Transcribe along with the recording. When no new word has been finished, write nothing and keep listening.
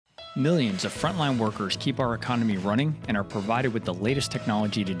Millions of frontline workers keep our economy running and are provided with the latest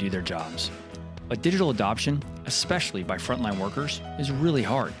technology to do their jobs. But digital adoption, especially by frontline workers, is really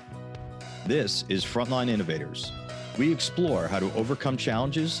hard. This is Frontline Innovators. We explore how to overcome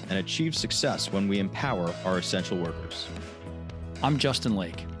challenges and achieve success when we empower our essential workers. I'm Justin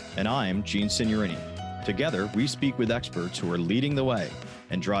Lake. And I'm Gene Signorini. Together, we speak with experts who are leading the way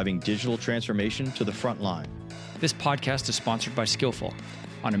and driving digital transformation to the front line. This podcast is sponsored by Skillful,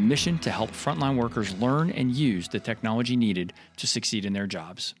 on a mission to help frontline workers learn and use the technology needed to succeed in their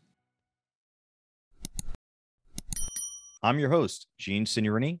jobs. I'm your host, Gene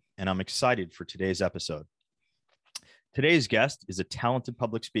Signorini, and I'm excited for today's episode. Today's guest is a talented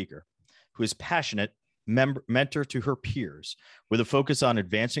public speaker who is passionate mentor to her peers with a focus on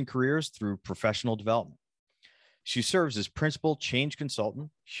advancing careers through professional development. She serves as Principal Change Consultant,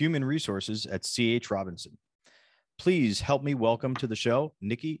 Human Resources at C.H. Robinson. Please help me welcome to the show,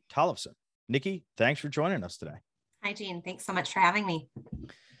 Nikki Tollefson. Nikki, thanks for joining us today. Hi, Gene. Thanks so much for having me.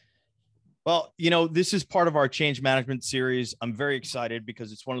 Well, this is part of our change management series. I'm very excited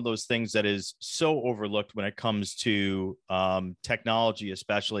because it's one of those things that is so overlooked when it comes to technology,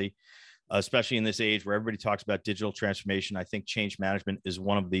 especially in this age where everybody talks about digital transformation. I think change management is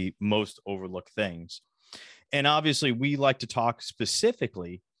one of the most overlooked things. And obviously, we like to talk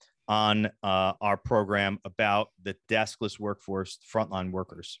specifically on our program about the deskless workforce, frontline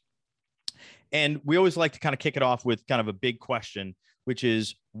workers. And we always like to kind of kick it off with kind of a big question, which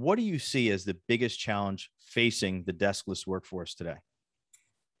is, what do you see as the biggest challenge facing the deskless workforce today?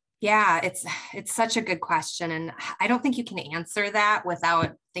 Yeah, it's such a good question. And I don't think you can answer that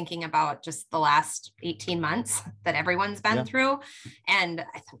without thinking about just the last 18 months that everyone's been through. And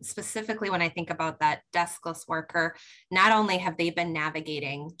specifically when I think about that deskless worker, not only have they been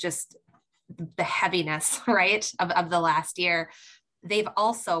navigating just the heaviness, right, of the last year, they've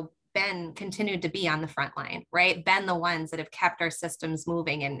also continued to be on the front line, right? Been the ones that have kept our systems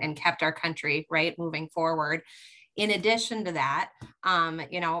moving and kept our country, right, moving forward. In addition to that,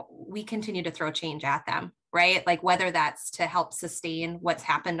 we continue to throw change at them, right? Like whether that's to help sustain what's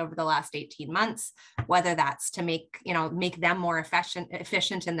happened over the last 18 months, whether that's to make them more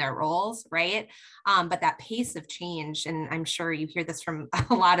efficient in their roles, right? But that pace of change, and I'm sure you hear this from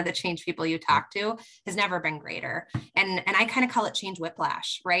a lot of the change people you talk to, has never been greater. And I kind of call it change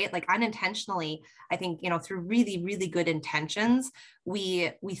whiplash, right? Like unintentionally, I think, through really, really good intentions,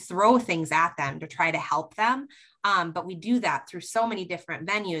 we throw things at them to try to help them. But we do that through so many different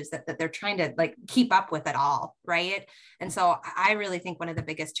venues that they're trying to like keep up with it all, right? And so I really think one of the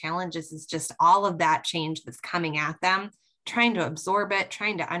biggest challenges is just all of that change that's coming at them, trying to absorb it,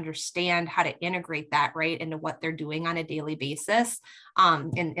 trying to understand how to integrate that right into what they're doing on a daily basis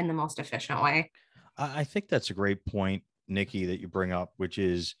in the most efficient way. I think that's a great point, Nikki, that you bring up, which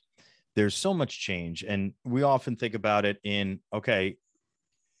is there's so much change. And we often think about it in kind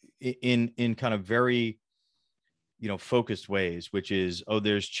of very, focused ways, which is,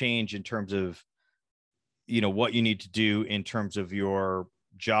 there's change in terms of, what you need to do in terms of your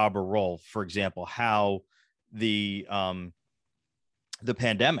job or role. For example, how the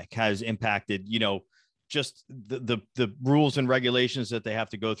pandemic has impacted, just the rules and regulations that they have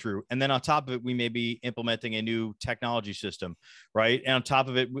to go through. And then on top of it, we may be implementing a new technology system, right? And on top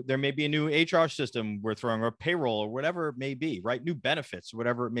of it, there may be a new HR system we're throwing, or payroll, or whatever it may be, right? New benefits,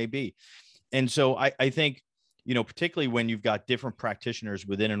 whatever it may be. And so I think, particularly when you've got different practitioners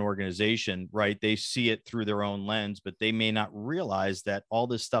within an organization, right? They see it through their own lens, but they may not realize that all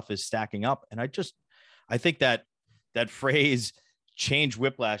this stuff is stacking up. And I think that phrase change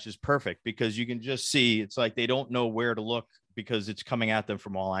whiplash is perfect, because you can just see it's like they don't know where to look because it's coming at them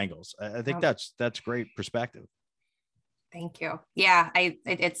from all angles. I think that's great perspective. Thank you. Yeah,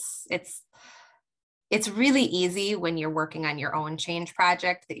 it's really easy when you're working on your own change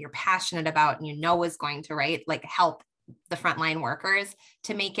project that you're passionate about and is going to help the frontline workers,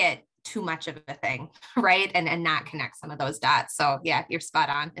 to make it too much of a thing, right? And not connect some of those dots. So yeah, you're spot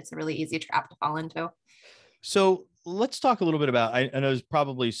on. It's a really easy trap to fall into. So let's talk a little bit about, I know there's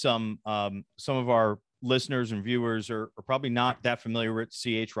probably some of our listeners and viewers are probably not that familiar with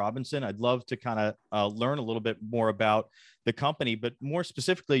C.H. Robinson. I'd love to kind of learn a little bit more about the company, but more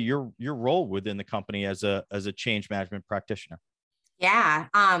specifically your role within the company as a change management practitioner. Yeah.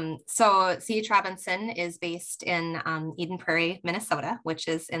 So C.H. Robinson is based in Eden Prairie, Minnesota, which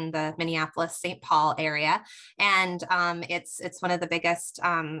is in the Minneapolis-St. Paul area. And it's one of the biggest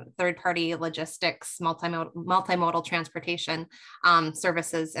third-party logistics, multimodal transportation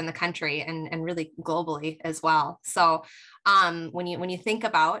services in the country and really globally as well. So when you think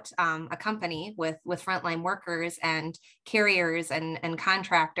about a company with frontline workers and carriers and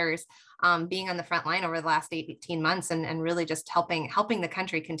contractors, being on the front line over the last 18 months and really just helping the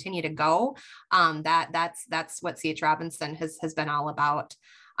country continue to go. That's what C.H. Robinson has been all about.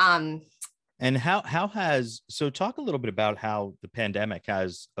 And so talk a little bit about how the pandemic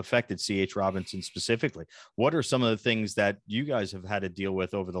has affected C.H. Robinson specifically. What are some of the things that you guys have had to deal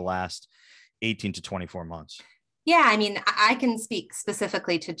with over the last 18 to 24 months? Yeah, I mean, I can speak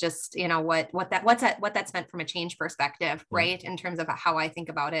specifically to just, what that's meant from a change perspective, right? In terms of how I think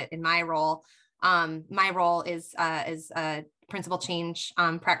about it in my role. My role is a principal change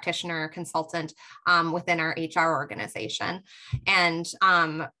practitioner consultant within our HR organization. And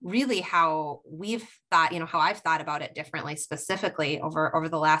really how we've thought, how I've thought about it differently, specifically over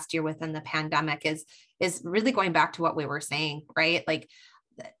the last year within the pandemic is really going back to what we were saying, right? Like,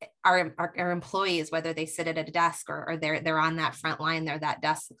 our employees, whether they sit at a desk or they're on that front line, they're that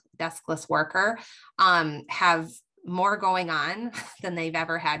deskless worker, have more going on than they've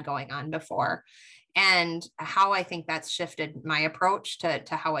ever had going on before. And how I think that's shifted my approach to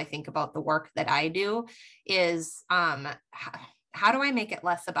how I think about the work that I do is how do I make it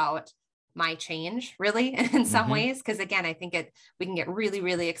less about my change, really, in some ways? Because again, I think we can get really,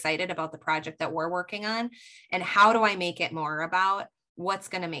 really excited about the project that we're working on. And how do I make it more about what's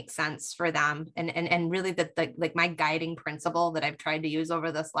going to make sense for them? And really like my guiding principle that I've tried to use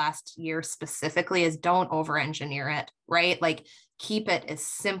over this last year specifically is don't over engineer it, right? Like keep it as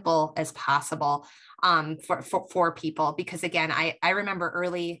simple as possible for people. Because again, I remember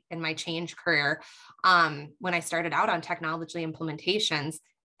early in my change career, when I started out on technology implementations,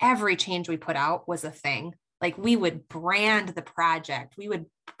 every change we put out was a thing. Like we would brand the project, we would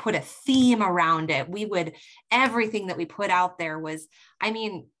put a theme around it. Everything that we put out there was, I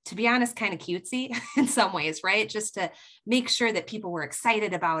mean, to be honest, kind of cutesy in some ways, right? Just to make sure that people were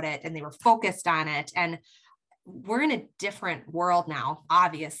excited about it and they were focused on it. And we're in a different world now,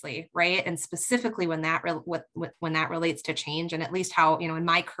 obviously, right? And specifically when that relates to change, and at least how, in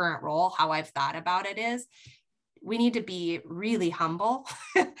my current role, how I've thought about it is, we need to be really humble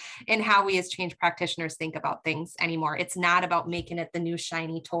in how we as change practitioners think about things anymore. It's not about making it the new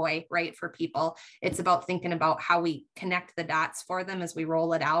shiny toy, right, for people. It's about thinking about how we connect the dots for them as we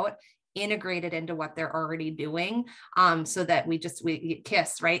roll it out, integrate it into what they're already doing, so that we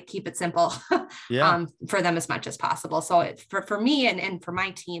KISS, right? Keep it simple for them as much as possible. So for me and for my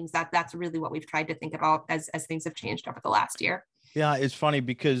teams, that's really what we've tried to think about as things have changed over the last year. Yeah, it's funny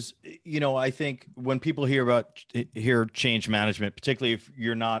because, I think when people hear change management, particularly if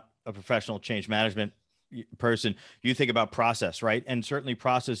you're not a professional change management person, you think about process, right? And certainly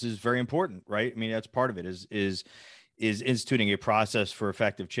process is very important, right? I mean, that's part of it is instituting a process for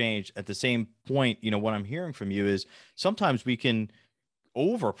effective change. At the same point, what I'm hearing from you is sometimes we can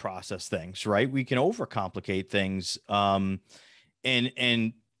over process things, right? We can overcomplicate things, and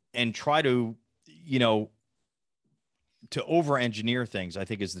try to, to over engineer things, I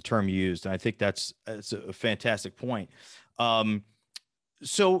think is the term used. And I think that's a fantastic point.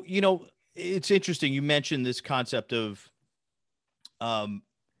 So, it's interesting. You mentioned this concept of, I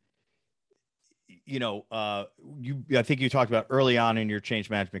think you talked about early on in your change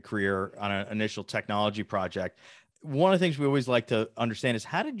management career on an initial technology project. One of the things we always like to understand is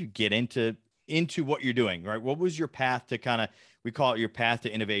how did you get into what you're doing, right? What was your path to we call it your path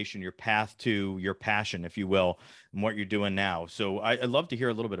to innovation, your path to your passion, if you will, and what you're doing now. So I'd love to hear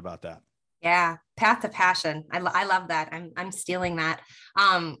a little bit about that. Yeah. Path to passion. I love that. I'm stealing that.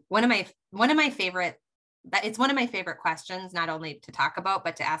 One of my favorite questions, not only to talk about,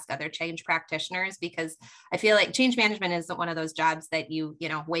 but to ask other change practitioners, because I feel like change management isn't one of those jobs that you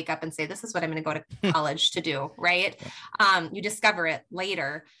wake up and say, this is what I'm going to go to college to do. Right. You discover it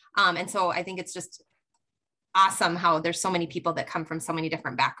later. And so I think it's just awesome how there's so many people that come from so many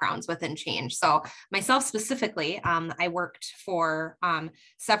different backgrounds within change. So myself specifically, I worked for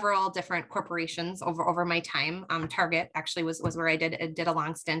several different corporations over my time. Target actually was where I did a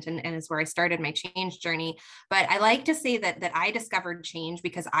long stint and is where I started my change journey. But I like to say that I discovered change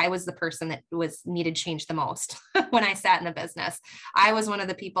because I was the person that needed change the most when I sat in the business. I was one of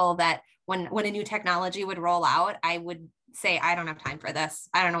the people that when a new technology would roll out, I would say, I don't have time for this.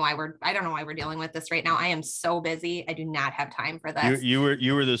 I don't know why we're dealing with this right now. I am so busy. I do not have time for this. You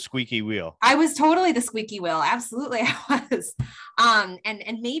were the squeaky wheel. I was totally the squeaky wheel. Absolutely. I was.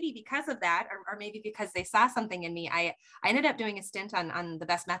 And maybe because of that, or maybe because they saw something in me, I ended up doing a stint on the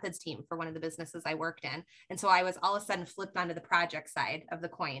Best Methods team for one of the businesses I worked in. And so I was all of a sudden flipped onto the project side of the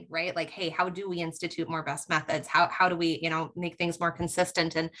coin, right? Like, hey, how do we institute more best methods? How do we, make things more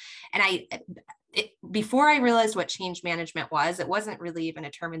consistent? And before I realized what change management was, it wasn't really even a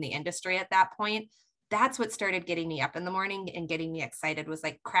term in the industry at that point. That's what started getting me up in the morning and getting me excited, was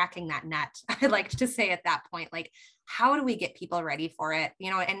like cracking that nut. I liked to say at that point, like, how do we get people ready for it?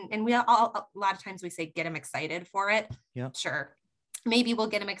 And we all, a lot of times we say, get them excited for it. Yeah, sure. Maybe we'll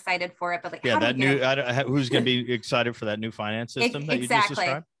get them excited for it, but like, yeah, who's going to be excited for that new finance system that you just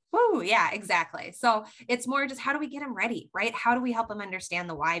described? Oh, yeah, exactly. So it's more just, how do we get them ready, right? How do we help them understand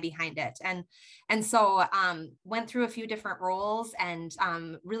the why behind it? And so went through a few different roles, and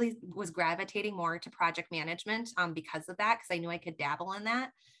really was gravitating more to project management because of that, because I knew I could dabble in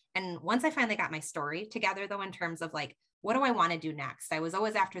that. And once I finally got my story together, though, in terms of like, what do I want to do next? I was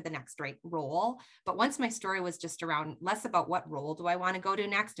always after the next right role. But once my story was just around less about what role do I want to go to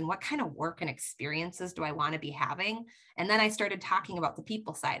next, and what kind of work and experiences do I want to be having? And then I started talking about the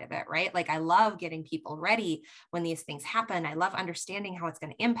people side of it, right? Like, I love getting people ready when these things happen. I love understanding how it's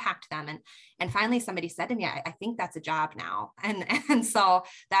going to impact them. And finally somebody said to me, I think that's a job now. And so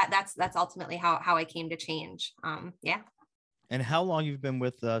that's ultimately how I came to change. Yeah. And how long you've been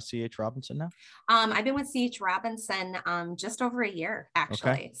with C.H. Robinson now? I've been with C.H. Robinson just over a year,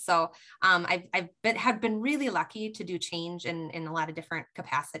 actually. Okay. So have been really lucky to do change in a lot of different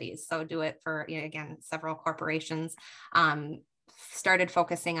capacities. So do it for, again, several corporations. Started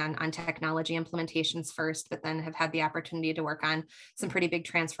focusing on technology implementations first, but then have had the opportunity to work on some pretty big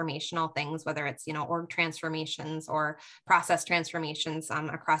transformational things, whether it's, org transformations or process transformations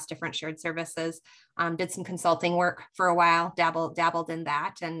across different shared services. Did some consulting work for a while, dabbled in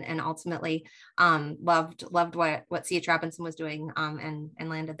that, and ultimately loved what C.H. Robinson was doing and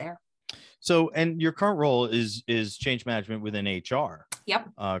landed there. So, and your current role is change management within HR. Yep.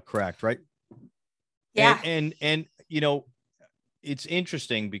 Correct, right? Yeah. And it's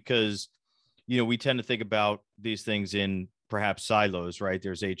interesting because, we tend to think about these things in perhaps silos, right?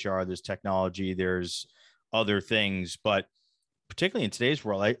 There's HR, there's technology, there's other things, but particularly in today's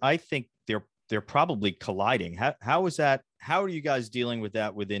world, I think they're probably colliding. How is that? How are you guys dealing with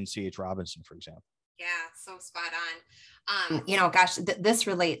that within C.H. Robinson, for example? Yeah, so spot on. This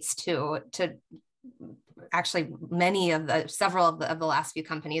relates to actually several of the last few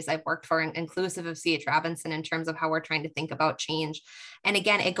companies I've worked for, inclusive of C.H. Robinson, in terms of how we're trying to think about change. And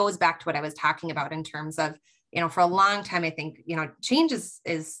again, it goes back to what I was talking about in terms of, for a long time, I think, change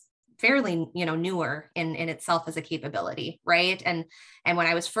is fairly, newer in itself as a capability. Right. And when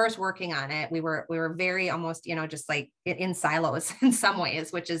I was first working on it, we were very almost, just like in silos in some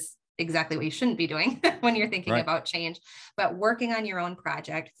ways, which is exactly what you shouldn't be doing when you're thinking right. about change, but working on your own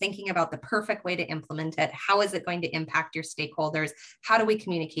project, thinking about the perfect way to implement it. How is it going to impact your stakeholders? How do we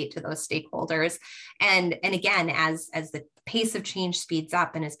communicate to those stakeholders? And again, as the pace of change speeds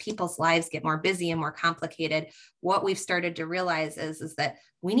up and as people's lives get more busy and more complicated, what we've started to realize is that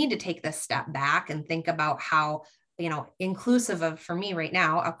we need to take this step back and think about how, inclusive of, for me right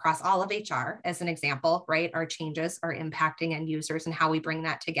now, across all of HR, as an example, right, our changes are impacting end users and how we bring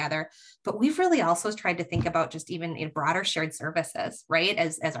that together. But we've really also tried to think about just even in broader shared services, right,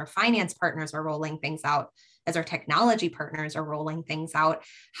 as our finance partners are rolling things out, as our technology partners are rolling things out.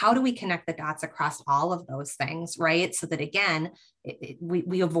 How do we connect the dots across all of those things, right? So that, again,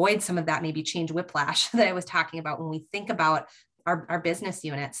 we avoid some of that maybe change whiplash that I was talking about when we think about our business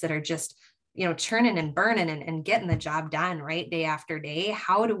units that are just churning and burning and getting the job done, right, day after day.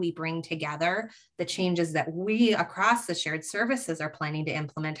 How do we bring together the changes that we across the shared services are planning to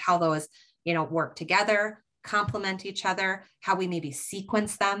implement, how those, work together, complement each other, how we maybe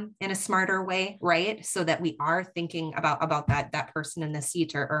sequence them in a smarter way, right? So that we are thinking about that person in the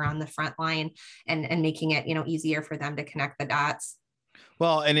seat or on the front line and making it, easier for them to connect the dots.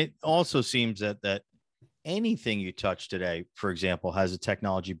 Well, and it also seems that anything you touch today, for example, has a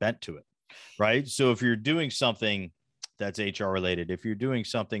technology bent to it. Right. So if you're doing something that's HR related, if you're doing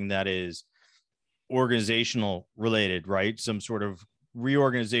something that is organizational related, right, some sort of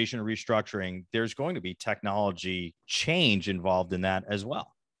reorganization, restructuring, there's going to be technology change involved in that as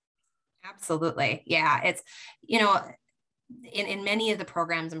well. Absolutely. Yeah. It's, in many of the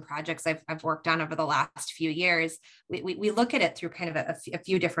programs and projects I've worked on over the last few years, we look at it through kind of a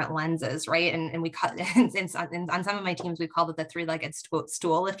few different lenses, right? And we call on some of my teams, we called it the three-legged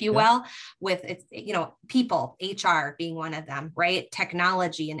stool, if you will, with it's, people, HR being one of them, right?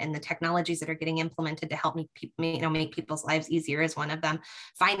 Technology and the technologies that are getting implemented to help make people's lives easier is one of them.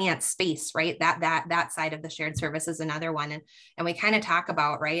 Finance, space, right? That side of the shared service is another one. And we kind of talk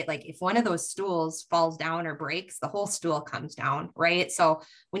about, right? Like if one of those stools falls down or breaks, the whole stool comes down, right? So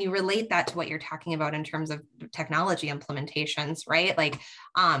when you relate that to what you're talking about in terms of technology implementations, right? Like,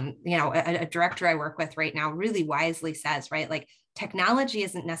 a director I work with right now really wisely says, right? Like technology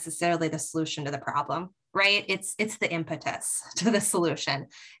isn't necessarily the solution to the problem, right? It's the impetus to the solution.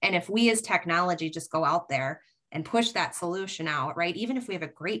 And if we as technology just go out there and push that solution out, right? Even if we have a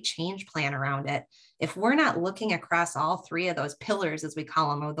great change plan around it, if we're not looking across all three of those pillars, as we call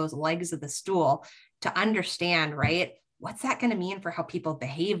them, or those legs of the stool, to understand, right? What's that going to mean for how people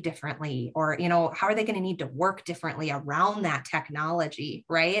behave differently? Or, how are they going to need to work differently around that technology,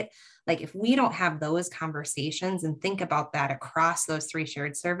 right? Like if we don't have those conversations and think about that across those three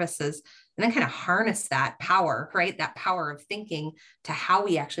shared services, and then kind of harness that power, right? That power of thinking to how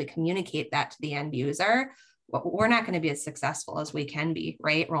we actually communicate that to the end user, we're not going to be as successful as we can be,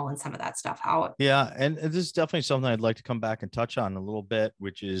 right? Rolling some of that stuff out. Yeah. And this is definitely something I'd like to come back and touch on a little bit,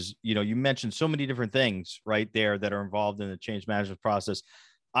 which is, you mentioned so many different things right there that are involved in the change management process.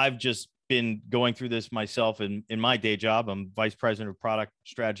 I've just been going through this myself in my day job. I'm vice president of product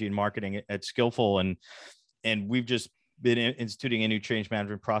strategy and marketing at Skillful. And we've just been instituting a new change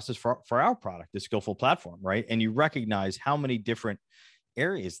management process for our product, the Skillful platform. Right. And you recognize how many different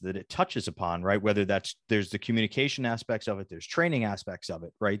areas that it touches upon, right? Whether there's the communication aspects of it, there's training aspects of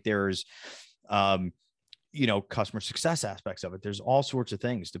it, right? There's, customer success aspects of it. There's all sorts of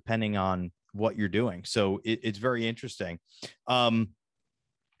things depending on what you're doing. So it's very interesting.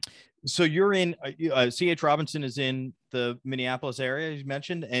 So you're in, C.H. Robinson is in the Minneapolis area, you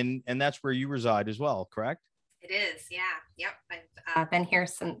mentioned, and that's where you reside as well, correct? It is. Yeah. Yep. I've been here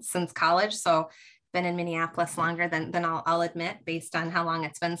since college. So been in Minneapolis longer than I'll admit, based on how long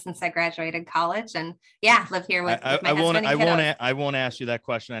it's been since I graduated college. And yeah, live here with my husband and kiddos. I won't ask you that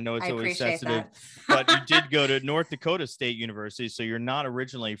question. I know it's always sensitive, but you did go to North Dakota State University. So you're not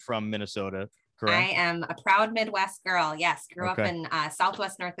originally from Minnesota, correct? I am a proud Midwest girl. Yes. Grew up in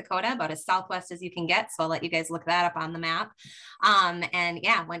Southwest North Dakota, about as Southwest as you can get. So I'll let you guys look that up on the map. And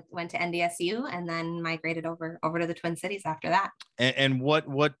yeah, went to NDSU and then migrated over to the Twin Cities after that. And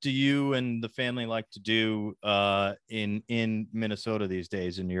what do you and the family like to do in Minnesota these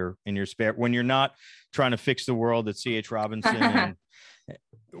days in your spare, when you're not trying to fix the world at C.H. Robinson? And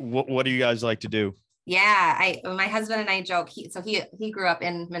what do you guys like to do? Yeah, my husband and I joke. He grew up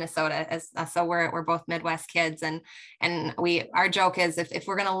in Minnesota, so we're both Midwest kids, and our joke is if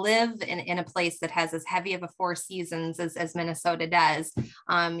we're gonna live in a place that has as heavy of a four seasons as Minnesota does,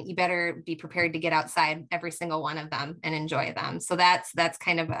 you better be prepared to get outside every single one of them and enjoy them. So that's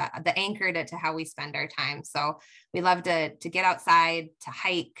kind of the anchor to how we spend our time. So we love to get outside, to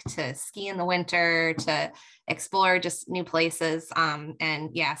hike, to ski in the winter, to explore just new places. And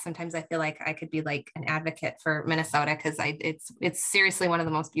yeah, sometimes I feel like I could be like an advocate for Minnesota because it's seriously one of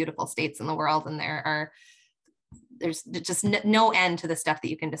the most beautiful states in the world, and there's just no end to the stuff that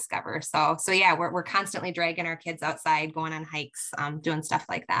you can discover. So yeah, we're constantly dragging our kids outside, going on hikes, doing stuff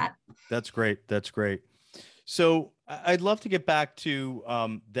like that. That's great. So I'd love to get back to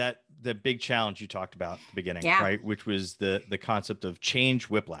the big challenge you talked about at the beginning, right? Which was the concept of change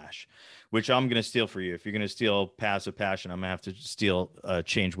whiplash, which I'm going to steal for you. If you're going to steal passive passion, I'm going to have to steal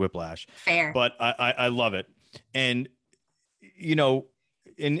change whiplash. Fair. But I love it. And,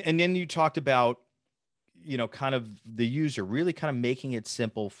 and then you talked about, kind of the user really kind of making it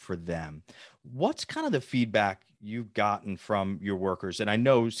simple for them. What's kind of the feedback you've gotten from your workers? And I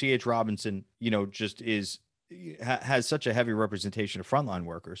know C.H. Robinson, just has such a heavy representation of frontline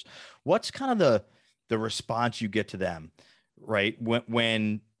workers. What's kind of the response you get to them, right?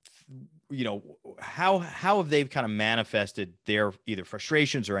 When how have they kind of manifested their either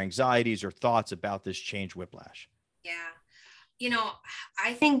frustrations or anxieties or thoughts about this change whiplash? Yeah.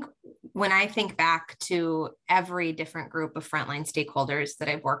 I think when I think back to every different group of frontline stakeholders that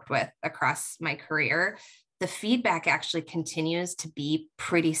I've worked with across my career, the feedback actually continues to be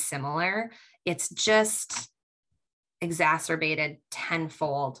pretty similar. It's just exacerbated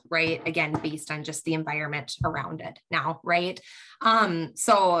tenfold, right? Again, based on just the environment around it now, right?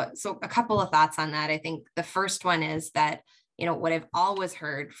 So a couple of thoughts on that. I think the first one is that, what I've always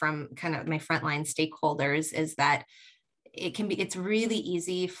heard from kind of my frontline stakeholders is that it's really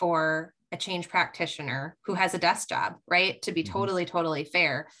easy for a change practitioner who has a desk job, right? To be totally, totally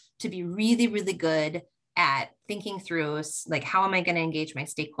fair, to be really, really good at thinking through, like, how am I going to engage my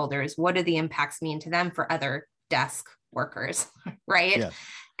stakeholders? What do the impacts mean to them for other desk workers, right? Yes.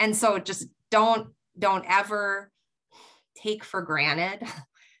 And so just don't ever take for granted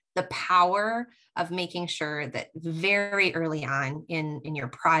the power of making sure that very early on in your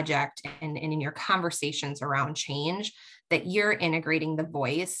project and in your conversations around change, that you're integrating the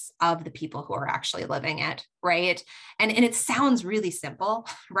voice of the people who are actually living it, right? And it sounds really simple,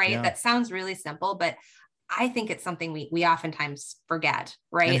 right? Yeah. That sounds really simple, but I think it's something we oftentimes forget,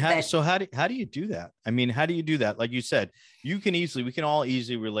 right? So how do you do that? I mean, how do you do that? Like you said, we can all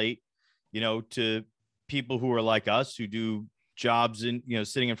easily relate, to people who are like us, who do jobs in,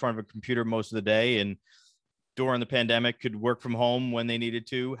 sitting in front of a computer most of the day, and during the pandemic could work from home when they needed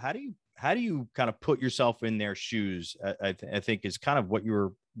to. How do you kind of put yourself in their shoes? I think is kind of what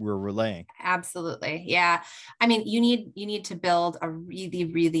we're relaying. Absolutely. Yeah. I mean, you need to build a really,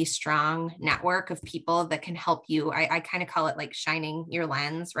 really strong network of people that can help you. I kind of call it like shining your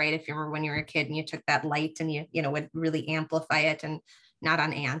lens, right? If you remember when you were a kid and you took that light and you would really amplify it, and not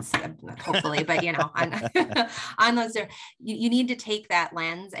on ants, hopefully, but on those, you need to take that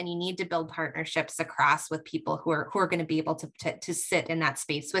lens and you need to build partnerships across with people who are going to be able to sit in that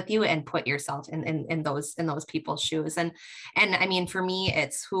space with you and put yourself in those people's shoes. And I mean, for me,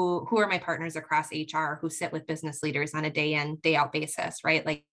 it's who are my partners across HR who sit with business leaders on a day in, day out basis, right?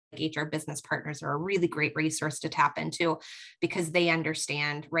 Like HR business partners are a really great resource to tap into, because they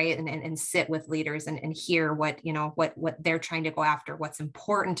understand, right? And sit with leaders and hear what they're trying to go after, what's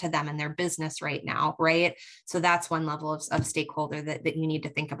important to them in their business right now, right? So that's one level of stakeholder that you need to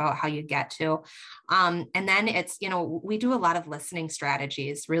think about how you get to. And then it's, we do a lot of listening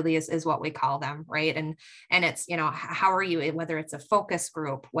strategies, really is what we call them, right? And it's, how are you, whether it's a focus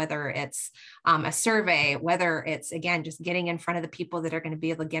group, whether it's a survey, whether it's, again, just getting in front of the people that are going to be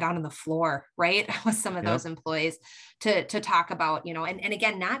able to get out on the floor, right, with some of those employees to talk about, and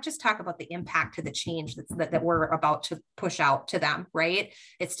again, not just talk about the impact to the change that we're about to push out to them, right?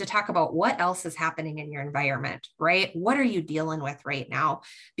 It's to talk about what else is happening in your environment, right? What are you dealing with right now?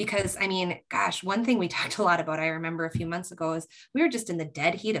 Because I mean, gosh, one thing we talked a lot about, I remember a few months ago, is we were just in the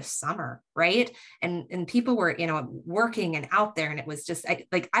dead heat of summer, right? And people were, working and out there, and it was just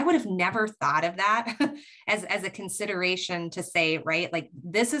I would have never thought of that as a consideration to say, right, like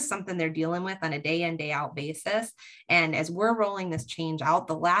this is something they're dealing with on a day in, day out basis. And as we're rolling this change out,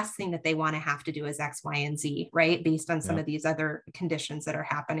 the last thing that they want to have to do is X, Y, and Z, right? Based on some of these other conditions that are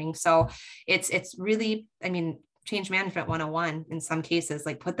happening. So it's really, I mean, change management 101 in some cases,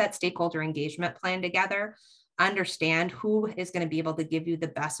 like put that stakeholder engagement plan together, understand who is going to be able to give you the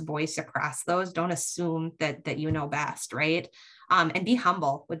best voice across those. Don't assume that you know best, right? And be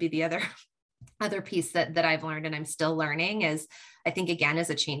humble would be the other piece that I've learned, and I'm still learning, is I think, again,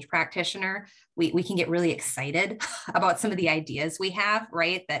 as a change practitioner, we can get really excited about some of the ideas we have,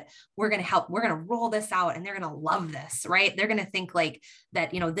 right? That we're going to roll this out and they're going to love this, right? They're going to think like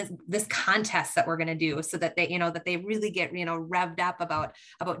that, this contest that we're going to do, so that they really get, revved up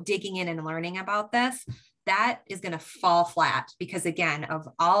about digging in and learning about this. That is going to fall flat because, again, of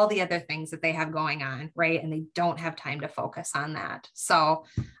all the other things that they have going on, right? And they don't have time to focus on that. So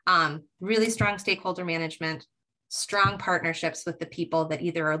really strong stakeholder management, strong partnerships with the people that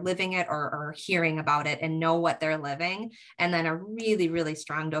either are living it or are hearing about it and know what they're living. And then a really, really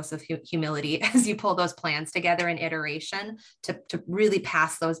strong dose of humility as you pull those plans together in iteration to really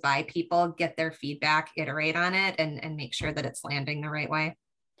pass those by people, get their feedback, iterate on it, and make sure that it's landing the right way.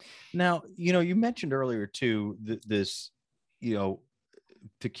 Now, you mentioned earlier too, this,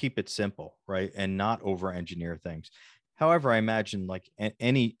 to keep it simple, right? And not over engineer things. However, I imagine like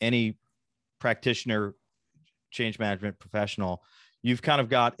any practitioner, change management professional, you've kind of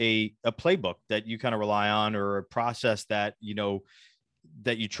got a playbook that you kind of rely on, or a process that,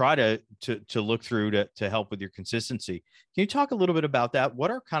 that you try to look through to help with your consistency. Can you talk a little bit about that?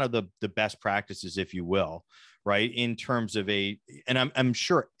 What are kind of the best practices, if you will, right? In terms of and I'm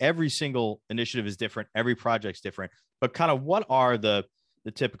sure every single initiative is different. Every project's different, but kind of what are the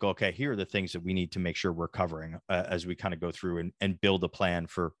typical, okay, here are the things that we need to make sure we're covering as we kind of go through and build a plan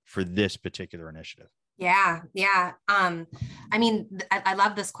for this particular initiative? Yeah. I mean, I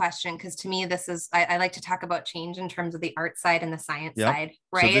love this question, because to me, this is, I like to talk about change in terms of the art side and the science side,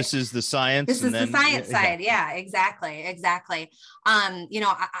 right? So this is the science. This is the science side. Yeah, exactly.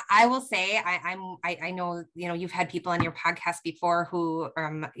 I will say, I know, you've had people on your podcast before who,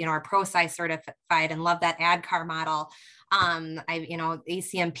 are ProSci certified and love that ADKAR model.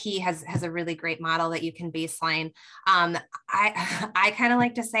 ACMP has a really great model that you can baseline. I kind of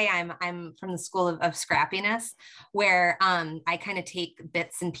like to say I'm from the school of scrappiness, where I kind of take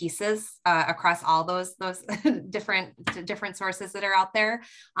bits and pieces across all those different sources that are out there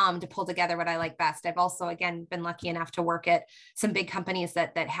to pull together what I like best. I've also, again, been lucky enough to work at some big companies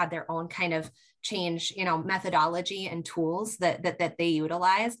that had their own kind of change, methodology and tools that they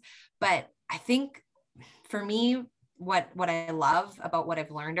utilized. But I think for me, what I love about what I've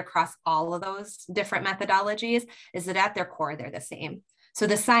learned across all of those different methodologies is that at their core, they're the same. So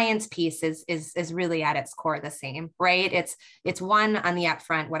the science piece is really at its core the same, right? It's one on the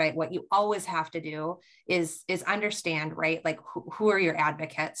upfront. What you always have to do is understand, right? Like who are your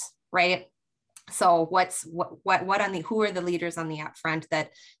advocates, right? So who are the leaders on the upfront that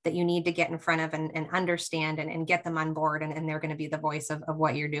you need to get in front of and understand and get them on board, and they're going to be the voice of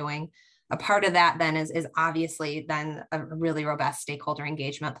what you're doing. A part of that then is obviously then a really robust stakeholder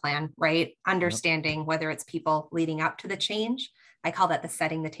engagement plan, right? Understanding whether it's people leading up to the change. I call that the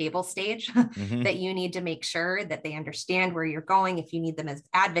setting the table stage, that you need to make sure that they understand where you're going. If you need them as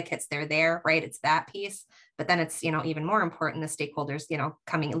advocates, they're there, right? It's that piece. But then it's, even more important, the stakeholders,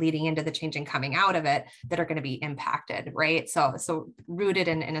 leading into the change and coming out of it that are going to be impacted, right? So rooted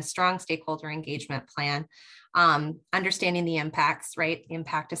in a strong stakeholder engagement plan. Understanding the impacts, right?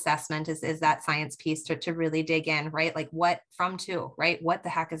 Impact assessment is that science piece to really dig in, right? Like what from to, right? What the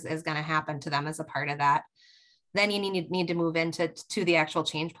heck is going to happen to them as a part of that? Then you need to move into the actual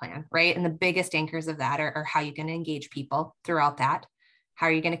change plan, right? And the biggest anchors of that are how you're going to engage people throughout that. How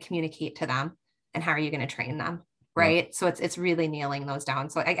are you going to communicate to them? And how are you going to train them? Right. Yep. So it's really nailing those down.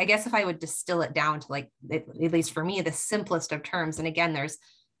 So I guess if I would distill it down to at least for me, the simplest of terms, and again, there's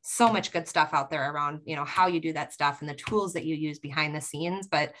so much good stuff out there around, how you do that stuff and the tools that you use behind the scenes,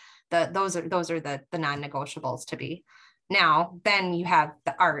 but those are the non-negotiables to be. Now, then you have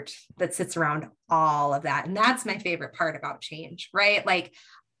the art that sits around all of that. And that's my favorite part about change, right? Like,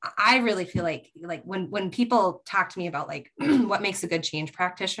 I really feel like when people talk to me about what makes a good change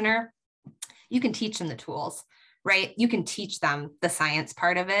practitioner, you can teach them the tools, right? You can teach them the science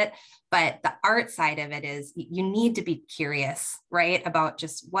part of it, but the art side of it is you need to be curious, right? About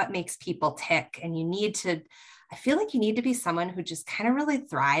just what makes people tick. And I feel like you need to be someone who just kind of really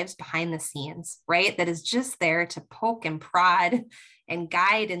thrives behind the scenes, right? That is just there to poke and prod and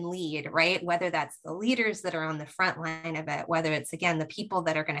guide and lead, right? Whether that's the leaders that are on the front line of it, whether it's, again, the people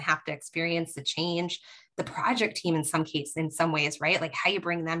that are going to have to experience the change, the project team in some ways, right? Like how you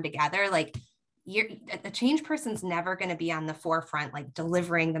bring them together, the change person's never going to be on the forefront, like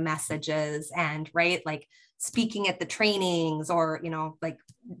delivering the messages and like speaking at the trainings or,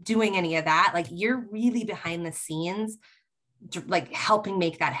 doing any of that. Like you're really behind the scenes, like helping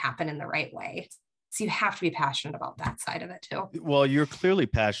make that happen in the right way. So you have to be passionate about that side of it too. Well, you're clearly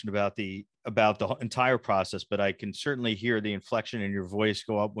passionate about the entire process, but I can certainly hear the inflection in your voice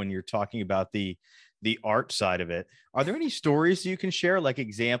go up when you're talking about the art side of it. Are there any stories you can share, like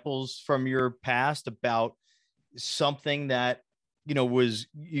examples from your past about something that, was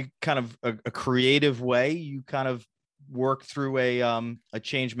you kind of a creative way you kind of work through a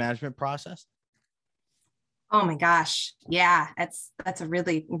change management process? Oh my gosh. Yeah, that's a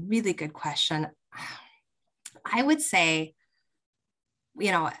really, really good question. I would say,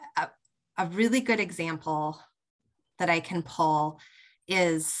 a really good example that I can pull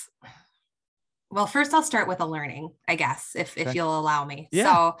is, well, first I'll start with a learning, I guess, if you'll allow me. Yeah.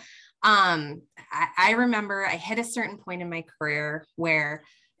 So I remember I hit a certain point in my career where,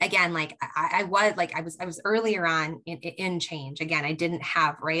 again, I was earlier on in change. Again, I didn't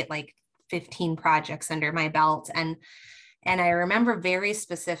have 15 projects under my belt. And I remember very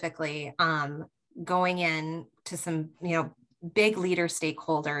specifically going in to some, big leader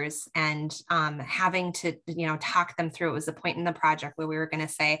stakeholders and having to, talk them through. It was a point in the project where we were going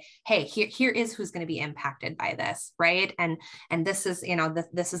to say, hey, here is who's going to be impacted by this, right? And this is,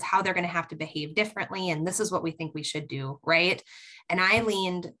 this is how they're going to have to behave differently. And this is what we think we should do, right? And I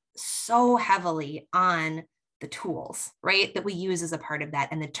leaned so heavily on the tools, right, that we use as a part of that,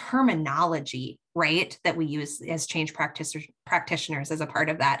 and the terminology, right, that we use as change practitioners as a part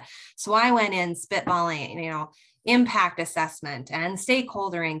of that. So I went in spitballing, impact assessment and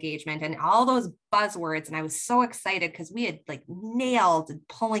stakeholder engagement and all those buzzwords. And I was so excited because we had nailed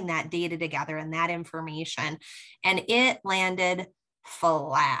pulling that data together and that information, and it landed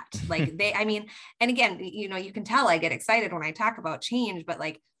flat. And again, you can tell I get excited when I talk about change, but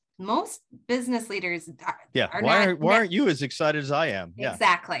most business leaders why aren't you as excited as I am? Yeah.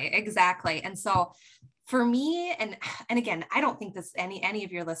 Exactly. And so for me, and again, I don't think this any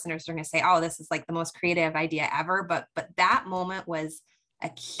of your listeners are going to say, oh, this is like the most creative idea ever, but that moment was a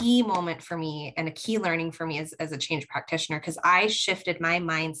key moment for me and a key learning for me as a change practitioner, because I shifted my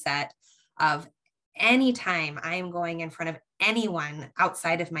mindset of anytime I'm going in front of anyone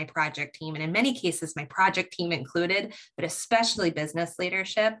outside of my project team, and in many cases, my project team included, but especially business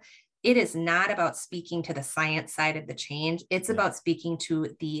leadership, it is not about speaking to the science side of the change. It's about speaking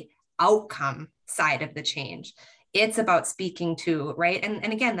to the outcome side of the change. It's about speaking to, right.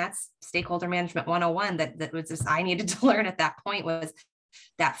 And again, that's stakeholder management 101 that was just, I needed to learn at that point, was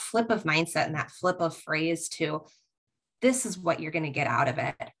that flip of mindset and that flip of phrase to, this is what you're going to get out of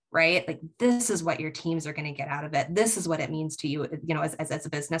it, right? Like, this is what your teams are going to get out of it. This is what it means to you, as a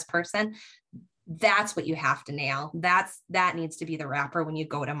business person. That's what you have to nail. That needs to be the wrapper when you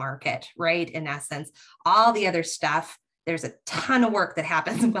go to market, right? In essence, all the other stuff, there's a ton of work that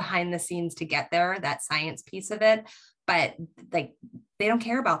happens behind the scenes to get there, that science piece of it. But like, they don't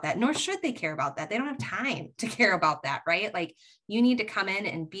care about that, nor should they care about that. They don't have time to care about that, right? Like, you need to come in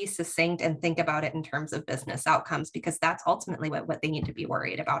and be succinct and think about it in terms of business outcomes, because that's ultimately what they need to be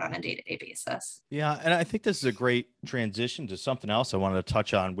worried about on a day-to-day basis. Yeah. And I think this is a great transition to something else I wanted to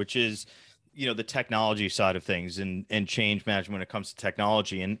touch on, which is, the technology side of things and change management when it comes to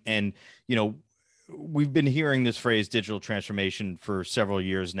technology. And, we've been hearing this phrase digital transformation for several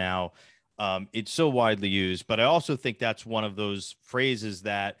years now. It's so widely used, but I also think that's one of those phrases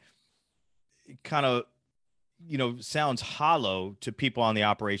that kind of, sounds hollow to people on the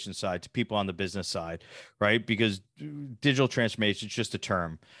operations side, to people on the business side, right? Because digital transformation is just a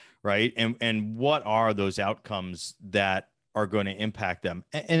term, right? And what are those outcomes that are going to impact them?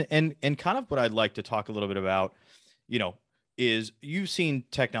 And kind of what I'd like to talk a little bit about, is you've seen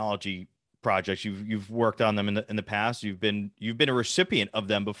technology projects, you've worked on them in the past, you've been a recipient of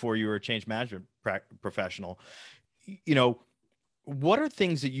them before you were a change management professional. What are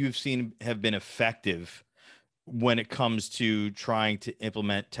things that you've seen have been effective when it comes to trying to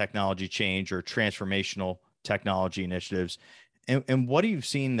implement technology change or transformational technology initiatives, and what have you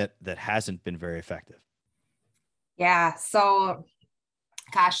seen that hasn't been very effective? Yeah. So,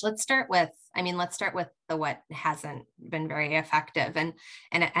 gosh, let's start with the what hasn't been very effective. And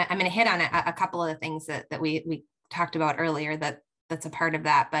I'm going to hit on a couple of the things that we talked about earlier that's a part of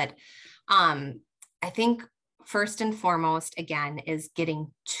that. But I think first and foremost, again, is getting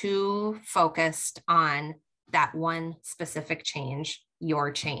too focused on that one specific change,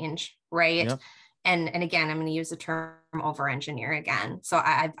 your change, right? Yeah. And again, I'm going to use the term over engineer again. So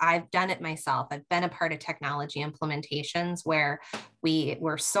I've done it myself. I've been a part of technology implementations where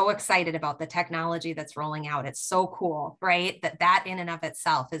we're so excited about the technology that's rolling out. It's so cool, right? That in and of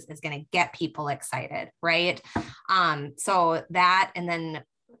itself is going to get people excited, right? So that, and then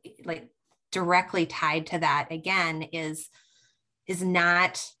like directly tied to that again is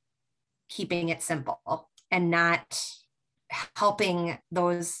not keeping it simple and not helping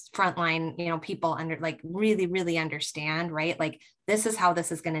those frontline, people really, really understand, right? Like, this is how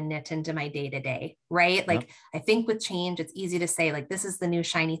this is going to knit into my day-to-day, right? Like, I think with change, it's easy to say like, this is the new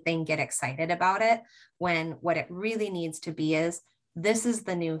shiny thing, get excited about it. When what it really needs to be is, this is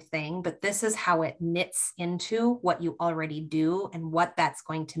the new thing, but this is how it knits into what you already do and what that's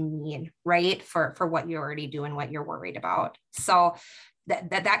going to mean, right? For what you already do and what you're worried about. So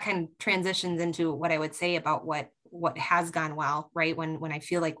that kind of transitions into what I would say about what has gone well, right? When I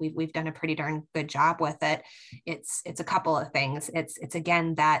feel like we've done a pretty darn good job with it, it's a couple of things. It's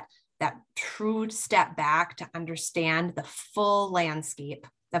again, that true step back to understand the full landscape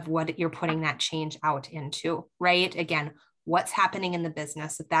of what you're putting that change out into, right? Again, what's happening in the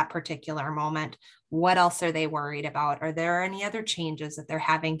business at that particular moment? What else are they worried about? Are there any other changes that they're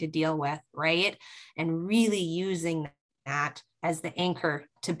having to deal with, right? And really using that as the anchor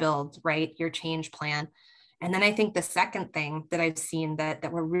to build, right, your change plan. And then I think the second thing that I've seen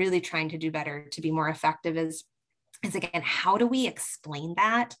that we're really trying to do better to be more effective is again, how do we explain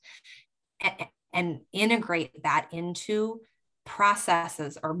that and integrate that into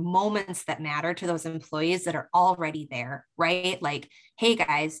processes or moments that matter to those employees that are already there, right? Like, hey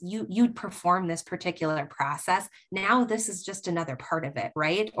guys, you'd perform this particular process. Now this is just another part of it,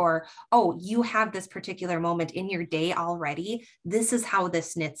 right? Or, oh, you have this particular moment in your day already. This is how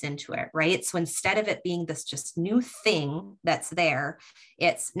this knits into it, right? So instead of it being this just new thing that's there,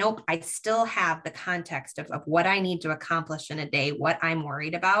 it's nope, I still have the context of what I need to accomplish in a day, what I'm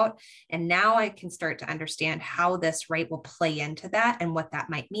worried about. And now I can start to understand how this, right, will play into that and what that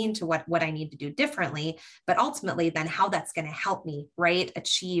might mean to what I need to do differently, but ultimately then how that's going to help me, right,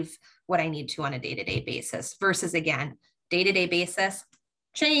 achieve what I need to on a day-to-day basis versus again, day-to-day basis,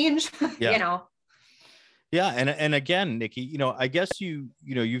 change, Yeah. Yeah. And again, Nikki, I guess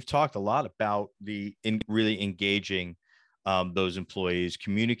you've talked a lot about really engaging those employees,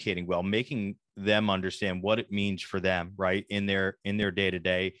 communicating well, making them understand what it means for them, right, in their day to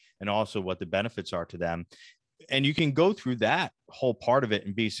day, and also what the benefits are to them. And you can go through that whole part of it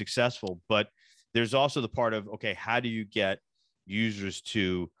and be successful. But there's also the part of, okay, how do you get users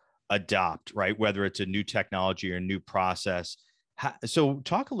to adopt, right? Whether it's a new technology or a new process. So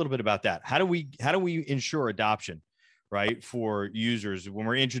talk a little bit about that. How do we ensure adoption, right, for users when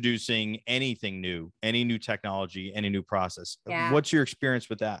we're introducing anything new, any new technology, any new process? Yeah. What's your experience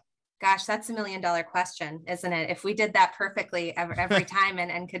with that? Gosh, that's $1 million question, isn't it? If we did that perfectly every time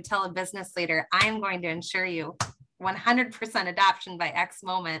and could tell a business leader, I am going to ensure you 100% adoption by X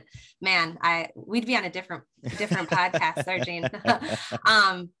moment, man, we'd be on a different podcast there, Gene.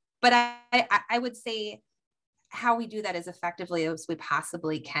 But I would say how we do that as effectively as we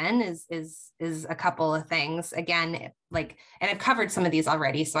possibly can is a couple of things. Again, and I've covered some of these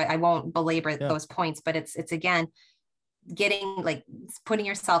already, so I won't belabor those points, but it's again, getting putting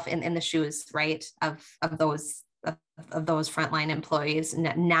yourself in the shoes, right, of those frontline employees,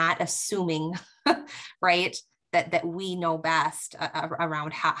 not assuming, right, that we know best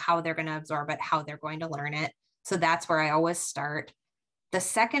around how they're going to absorb it, how they're going to learn it. So that's where I always start. The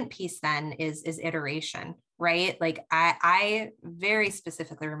second piece then is iteration, right? I very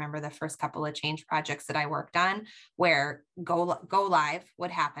specifically remember the first couple of change projects that I worked on where go live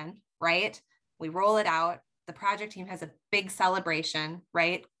would happen, right? We roll it out. The project team has a big celebration,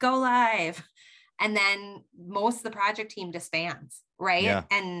 right? Go live. And then most of the project team disbands, right? Yeah.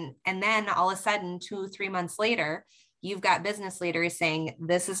 And then all of a sudden, 2-3 months later, you've got business leaders saying,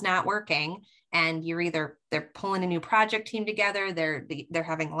 this is not working. And they're pulling a new project team together. They're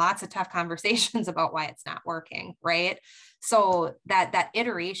having lots of tough conversations about why it's not working, right? So that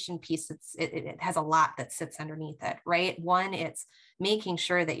iteration piece, it has a lot that sits underneath it, right? One, it's making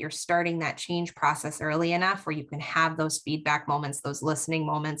sure that you're starting that change process early enough where you can have those feedback moments, those listening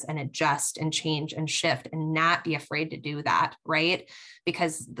moments, and adjust and change and shift and not be afraid to do that, right?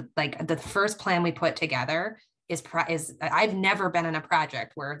 Because the first plan we put together is I've never been in a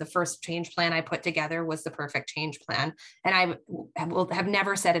project where the first change plan I put together was the perfect change plan. And I will have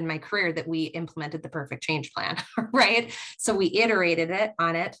never said in my career that we implemented the perfect change plan, right? So we iterated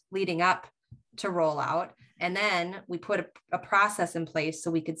on it leading up to rollout. And then we put a process in place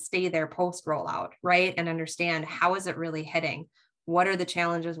so we could stay there post rollout, right? And understand how is it really hitting? What are the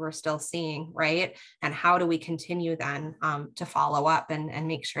challenges we're still seeing, right? And how do we continue then to follow up and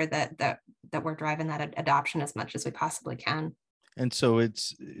make sure that we're driving that adoption as much as we possibly can. And so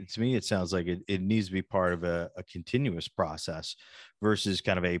to me, it sounds like it needs to be part of a continuous process versus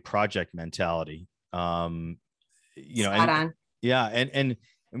kind of a project mentality. On. Yeah. And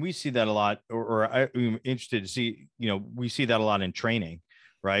we see that a lot, or I'm interested to see, we see that a lot in training,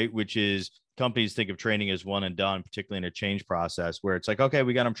 right? Which is companies think of training as one and done, particularly in a change process where it's like, okay,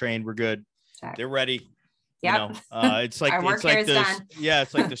 we got them trained. We're good. Sure. They're ready. Yep. It's like,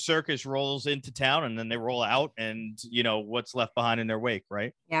 it's like the circus rolls into town and then they roll out and what's left behind in their wake.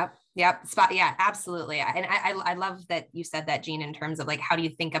 Right. Yep. Yeah, absolutely. And I love that you said that, Gene, in terms of how do you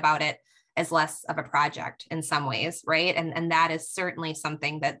think about it as less of a project in some ways. Right. And that is certainly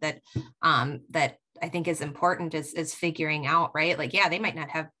something that I think is important is figuring out, right? They might not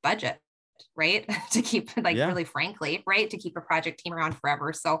have budget, right, to keep really frankly, right, to keep a project team around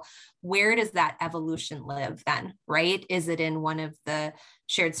forever. So where does that evolution live then, right? Is it in one of the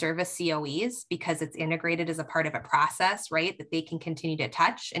shared service COEs because it's integrated as a part of a process, right, that they can continue to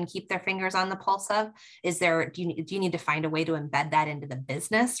touch and keep their fingers on the pulse of? Do you need to find a way to embed that into the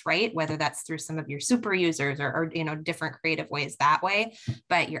business, right, whether that's through some of your super users or different creative ways that way?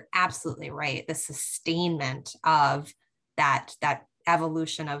 But you're absolutely right, the sustainment of that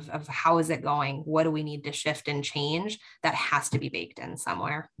evolution of how is it going, what do we need to shift and change, that has to be baked in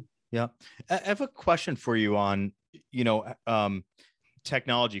somewhere. Yeah. I have a question for you on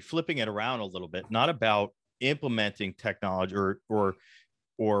technology, flipping it around a little bit, not about implementing technology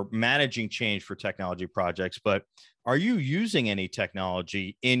or managing change for technology projects, but are you using any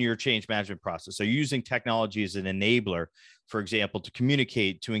technology in your change management process? Are you using technology as an enabler, for example, to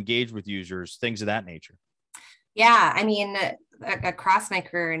communicate, to engage with users, things of that nature? Yeah, I mean, across my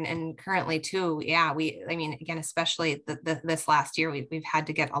career and currently too, yeah, again, especially this last year, we've had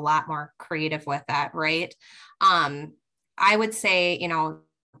to get a lot more creative with that, right? I would say,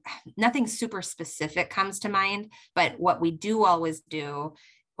 nothing super specific comes to mind, but what we do always do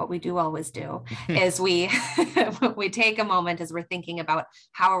what we do always do is we take a moment as we're thinking about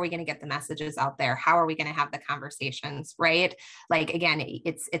how are we going to get the messages out there? How are we going to have the conversations, right? Like, again,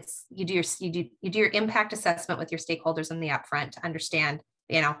 it's you do your impact assessment with your stakeholders in the upfront to understand,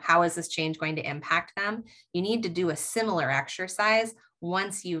 how is this change going to impact them? You need to do a similar exercise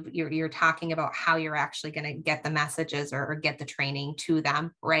once you're talking about how you're actually going to get the messages or get the training to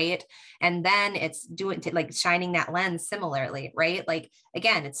them, right? And then it's like shining that lens similarly, right? Like,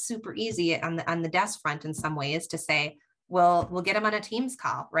 again, it's super easy on the desk front in some ways to say, well, we'll get them on a Teams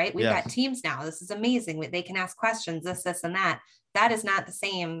call, right? We've got Teams now. This is amazing. They can ask questions, this, and that. That is not the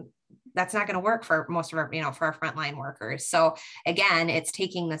same. That's not going to work for most of our, for our frontline workers. So again, it's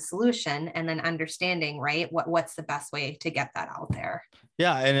taking the solution and then understanding, right, what's the best way to get that out there.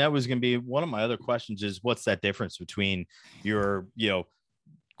 Yeah. And that was going to be one of my other questions is what's that difference between your,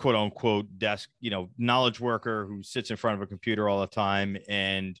 quote unquote desk, knowledge worker who sits in front of a computer all the time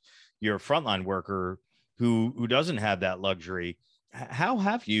and your frontline worker who doesn't have that luxury. How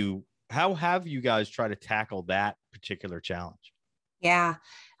have you guys tried to tackle that particular challenge? Yeah.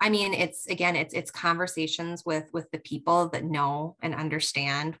 I mean, it's conversations with the people that know and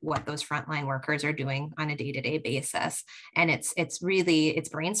understand what those frontline workers are doing on a day-to-day basis. And it's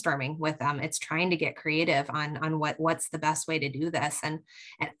brainstorming with them. It's trying to get creative on what's the best way to do this.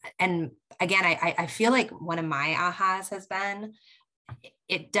 And again, I feel like one of my ahas has been,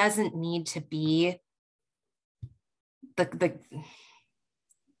 it doesn't need to be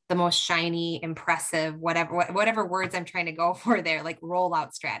the most shiny, impressive, whatever words I'm trying to go for there, like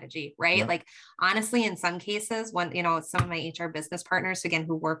rollout strategy, right? Yeah. Like, honestly, in some cases, when, some of my HR business partners, again,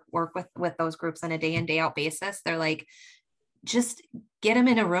 who work with those groups on a day in, day out basis, they're like, just get them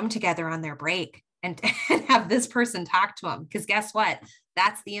in a room together on their break and have this person talk to them. Because guess what?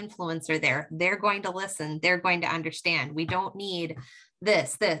 That's the influencer there. They're going to listen. They're going to understand. We don't need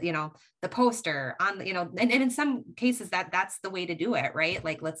this, the poster on, and in some cases that's the way to do it, right?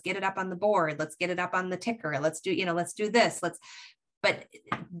 Like, let's get it up on the board. Let's get it up on the ticker. Let's do this. But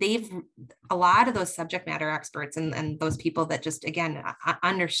a lot of those subject matter experts and those people that just, again,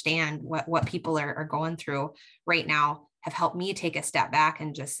 understand what people are going through right now have helped me take a step back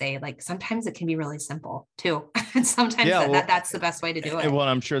and just say, like, sometimes it can be really simple too. And sometimes that's the best way to do it. Well,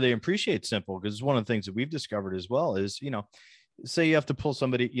 I'm sure they appreciate simple, because one of the things that we've discovered as well is, say you have to pull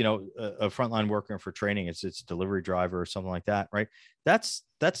somebody, a frontline worker for training, it's a delivery driver or something like that, right? That's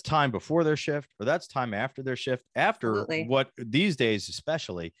time before their shift, or that's time after their shift, after Absolutely. What these days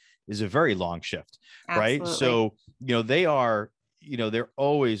especially is a very long shift, Absolutely. Right? So, they're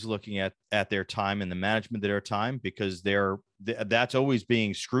always looking at their time and the management of their time, because that's always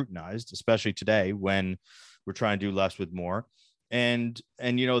being scrutinized, especially today when we're trying to do less with more. And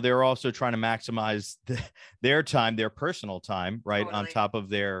they're also trying to maximize their time, their personal time, right, Totally. On top of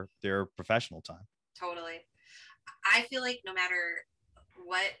their professional time. Totally. I feel like no matter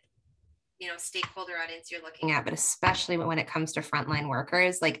what, stakeholder audience you're looking at, but especially when it comes to frontline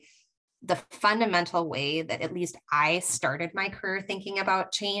workers, like, the fundamental way that at least I started my career thinking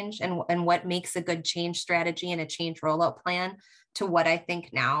about change and what makes a good change strategy and a change rollout plan to what I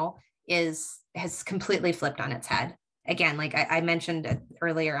think now has completely flipped on its head. Again, like I mentioned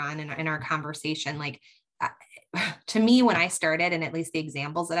earlier on in our conversation, like, to me, when I started, and at least the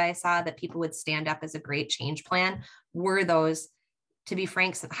examples that I saw that people would stand up as a great change plan were those, to be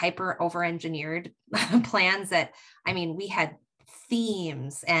frank, hyper over-engineered plans that, we had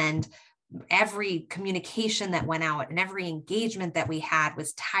themes, and every communication that went out and every engagement that we had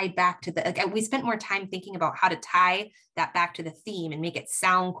was tied back to we spent more time thinking about how to tie that back to the theme and make it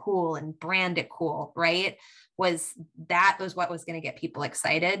sound cool and brand it cool, right? Was what was going to get people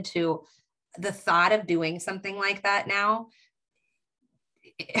excited. To the thought of doing something like that now,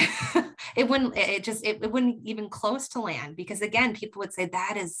 it wouldn't even close to land, because again, people would say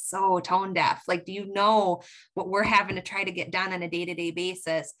that is so tone deaf. Like, do you know what we're having to try to get done on a day-to-day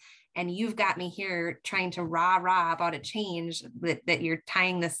basis? And you've got me here trying to rah about a change that you're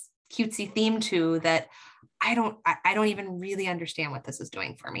tying this cutesy theme to, that I don't even really understand what this is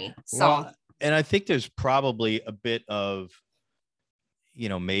doing for me. So, well, and I think there's probably a bit of,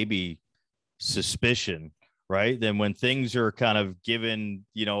 maybe suspicion, right? Then when things are kind of given,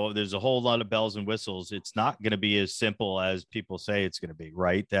 there's a whole lot of bells and whistles, it's not going to be as simple as people say it's going to be,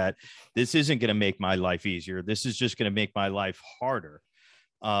 right? That this isn't going to make my life easier. This is just going to make my life harder.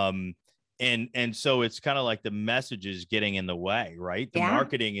 And so it's kind of like the message is getting in the way, right? The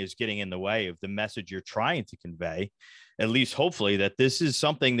marketing is getting in the way of the message you're trying to convey, at least hopefully, that this is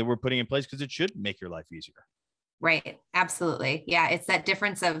something that we're putting in place because it should make your life easier. Right. Absolutely. Yeah. It's that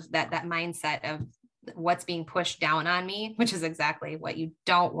difference of that mindset of what's being pushed down on me, which is exactly what you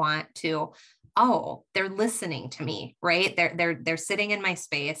don't want to. Oh, they're listening to me, right? They're sitting in my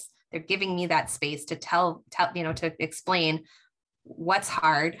space. They're giving me that space to tell, to explain what's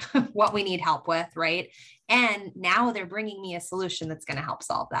hard, what we need help with, right? And now they're bringing me a solution that's going to help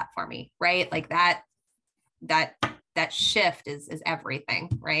solve that for me, right? Like that shift is everything,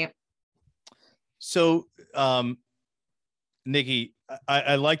 right? So, Nikki,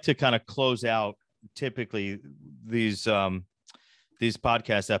 I like to kind of close out typically these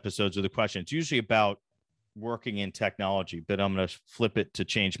podcast episodes with a question. It's usually about working in technology, but I'm going to flip it to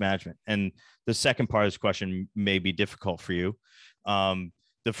change management. And the second part of this question may be difficult for you.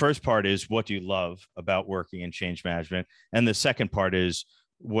 The first part is, what do you love about working in change management? And the second part is,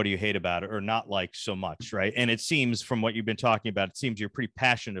 what do you hate about it or not like so much, right? And it seems from what you've been talking about, it seems you're pretty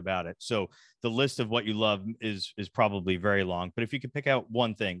passionate about it. So the list of what you love is probably very long, but if you could pick out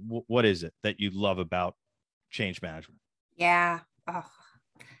one thing, what is it that you love about change management? Yeah. Oh,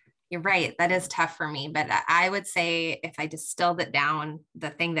 you're right. That is tough for me, but I would say if I distilled it down, the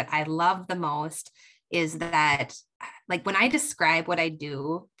thing that I love the most is that, like, when I describe what I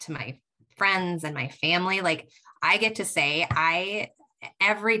do to my friends and my family, like, I get to say,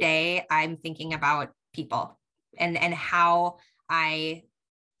 every day I'm thinking about people and how I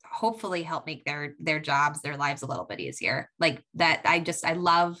hopefully help make their jobs, their lives a little bit easier. Like that. I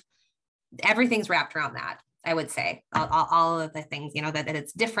love everything's wrapped around that. I would say all of the things, that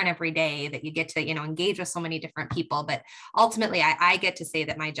it's different every day, that you get to, engage with so many different people, but ultimately I get to say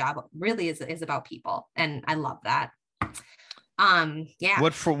that my job really is about people. And I love that. Yeah.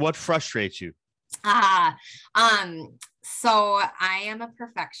 What frustrates you? So I am a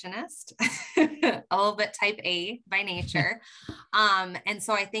perfectionist, a little bit type A by nature. And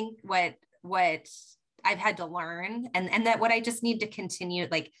so I think what I've had to learn and that what I just need to continue,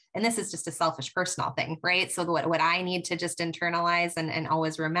 like, and this is just a selfish personal thing, right? So what I need to just internalize and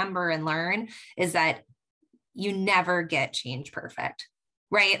always remember and learn is that you never get change perfect.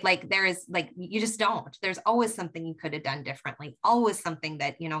 Right? Like there is, like, you just don't. There's always something you could have done differently, always something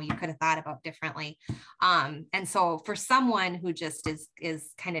that, you could have thought about differently. And so for someone who just is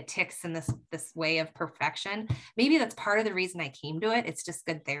kind of ticks in this way of perfection, maybe that's part of the reason I came to it. It's just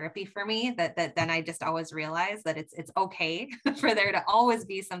good therapy for me that then I just always realize that it's okay for there to always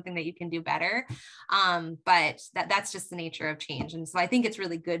be something that you can do better. But that's just the nature of change. And so I think it's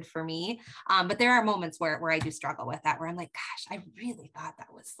really good for me. But there are moments where I do struggle with that, where I'm like, gosh, I really thought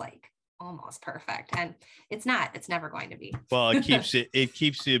that was like almost perfect, and it's not. It's never going to be. Well, it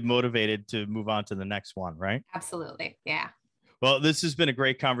keeps you motivated to move on to the next one, right? Absolutely. Yeah. Well, this has been a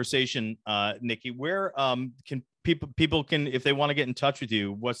great conversation, Nikki. Where can people can, if they want to get in touch with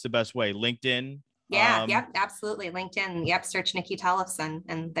you, what's the best way? LinkedIn? Yeah. Yep. Absolutely. LinkedIn. Yep. Search Nikki Tollefson,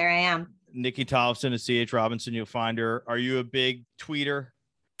 and there I am. Nikki Tollefson at CH Robinson. You'll find her. Are you a big tweeter?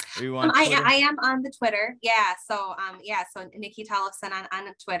 I am on the Twitter. Yeah. So, so Nikki Tollefson on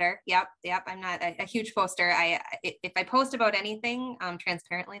Twitter. Yep. I'm not a huge poster. If I post about anything,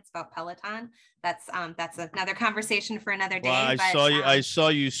 transparently, it's about Peloton. That's another conversation for another day. Well, I saw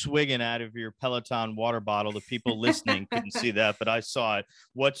you swigging out of your Peloton water bottle. The people listening couldn't see that, but I saw it.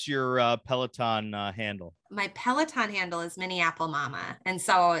 What's your Peloton handle? My Peloton handle is Minneapple Mama. And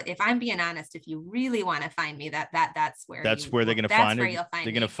so if I'm being honest, if you really want to find me, that's where they're going to find it.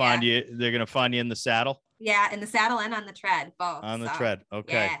 They're going to find you. They're going to find you in the saddle. Yeah. In the saddle and on the tread, both. On the tread.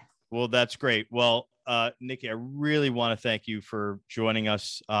 Okay. Yeah. Well, that's great. Well, Nikki, I really want to thank you for joining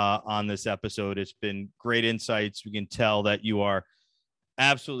us on this episode. It's been great insights. We can tell that you are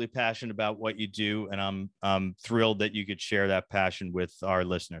absolutely passionate about what you do, and I'm thrilled that you could share that passion with our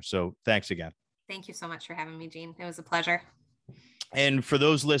listeners. So thanks again. Thank you so much for having me, Gene. It was a pleasure. And for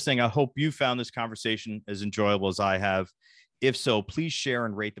those listening, I hope you found this conversation as enjoyable as I have. If so, please share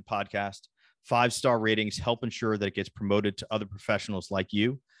and rate the podcast. 5-star ratings help ensure that it gets promoted to other professionals like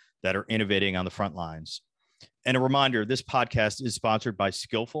you that are innovating on the front lines. And a reminder, this podcast is sponsored by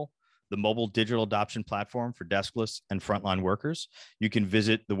Skillful, the mobile digital adoption platform for deskless and frontline workers. You can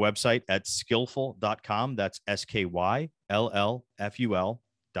visit the website at skillful.com. That's SKYLLFUL.com.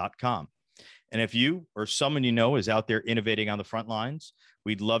 And if you or someone you know is out there innovating on the front lines,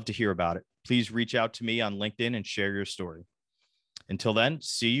 we'd love to hear about it. Please reach out to me on LinkedIn and share your story. Until then,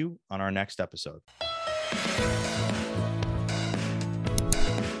 see you on our next episode.